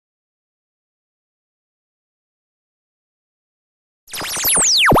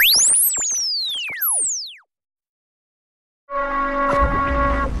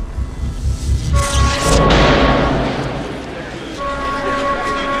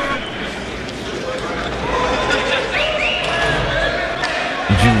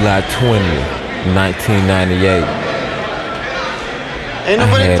July 20th, 1998. Ain't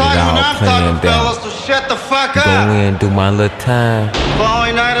nobody talking when I'm talking, fellas, so shut the fuck up. Go in, do my little time,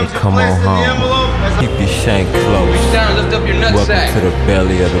 Following items and come on home. Keep your shank close. Reach down and lift up your nutsack. Welcome to the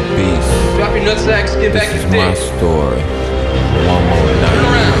belly of the beast. Drop your nutsacks, get back your This is my dick. story. One more night. Turn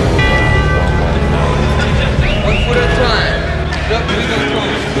around. One more night. One foot at a time. Up, we gonna come.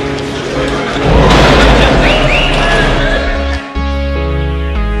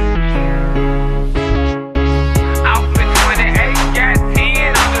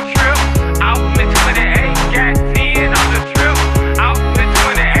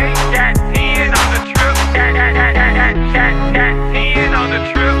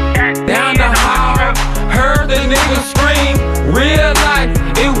 Real life,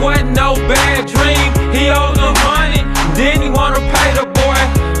 it wasn't no bad dream. He owed the money, didn't he wanna pay the boy?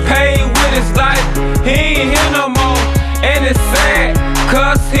 Paid with his life, he ain't here no more. And it's sad,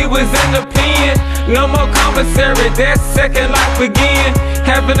 cause he was in the pen. No more commissary, that second life again.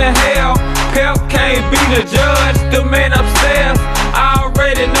 Heaven to hell, Pep can't be the judge. The man upstairs, I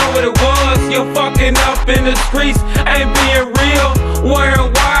already know what it was. You're fucking up in the streets, ain't being real.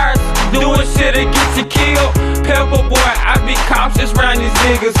 Wearing wires, doing shit that gets you killed. Pepperboy, I be cautious round these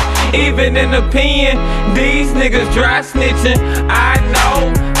niggas. Even in the pen, these niggas dry snitching. I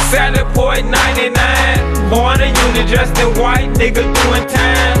know, Sally Port 99. Born a unit dressed in white, nigga doing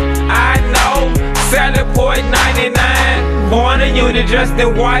time. I know, Sally Port 99. Born a unit dressed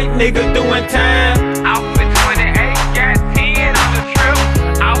in white, nigga doing time. Out for 28, got 10 on the trip.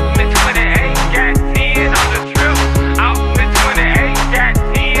 Out for 28, got 10 on the trip. Out for 28, got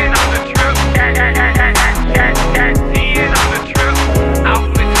 10 on the trip. Got 10 on the trip. Out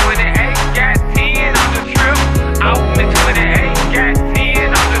for 28, got 10 on the trip. Out for 28, got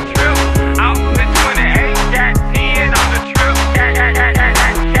 10 on the trip. Out for 28, got 10 on the trip.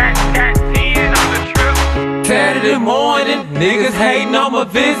 Got 10 on the trip. Saturday morning, niggas hating on my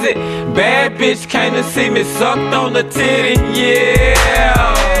visit. Bad bitch came to see me sucked on the titty, yeah.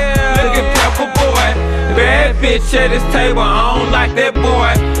 Look at Pepperboy, bad bitch at his table, I don't like that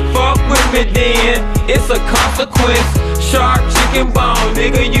boy. Fuck with me then, it's a consequence. Sharp chicken bone,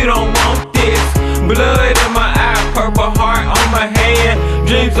 nigga, you don't want this. Blood in my eye, purple heart on my hand.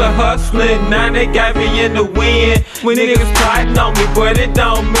 Dreams of hustling, now they got me in the wind. When niggas plotting on me, but it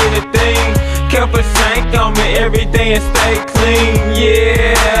don't mean a thing. Kept a shank on me every day and stay clean,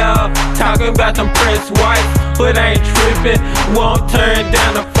 yeah. Talking about them press whites, but I ain't tripping. Won't turn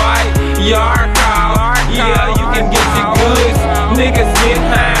down the fight. Yard call, yeah, you can get your goods. Niggas get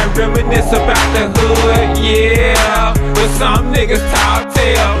high, reminisce about the hood, yeah. But some niggas talk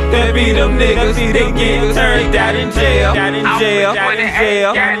tale, that be them niggas, they get turned out in jail. Got in jail, got in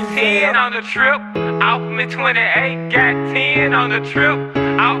jail. Got 10 on the trip, out me 28, got 10 on the trip.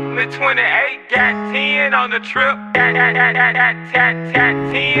 Out me 28, got 10 on the trip. Got 10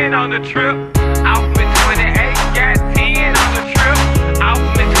 on the trip. Out me 28, got 10 on the trip. Out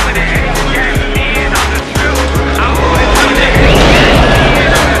me 28, got 10 on the trip. Out me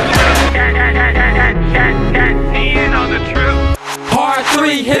 28, got 10 on the trip. Part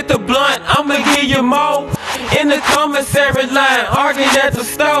 3, hit the blunt, I'ma give you more. In the commissary line, arguing at the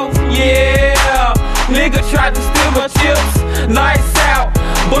stove, yeah. Nigga tried to steal my chips, lights out,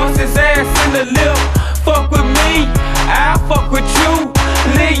 bust his ass in the lip. Fuck with me, I'll fuck with you.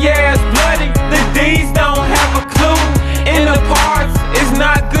 Lit your ass bloody, the D's don't have a clue. In the parts, it's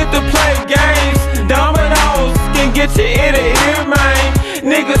not good to play games. Dominoes can get you in the ear, man.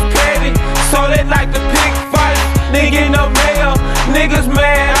 Niggas petty, so they like to pick fights. Nigga no mail, niggas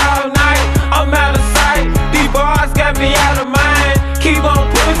mad all night. I'm out of sight, these bars got me out of mind. Keep on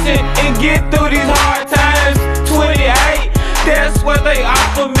pushing and get through these hard times. 28, that's what they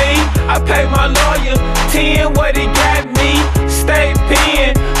offer me. I pay my lawyer 10 what he got me. State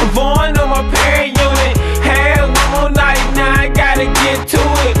pen, Vaughn on my parent unit. Had one more night, now I gotta get to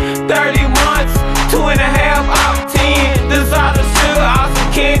it. 30 months, 2.5 off 10. Dissolve sugar, awesome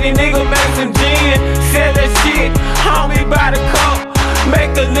candy, nigga make some gin. Sell that shit, homie by the cup.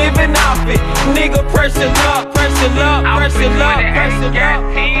 Make a living off it, nigga pressure up, pressure up, pressure up, pressure up. Got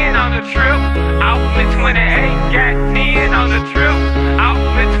 10 on the trip, out for 28, got 10 on the trip. Out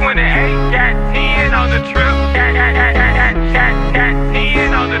for 28, got 10 on the trip. Got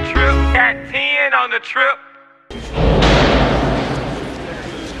 10 on the trip, got 10 on the trip.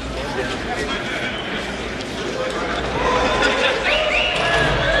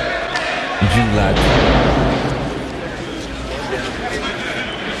 July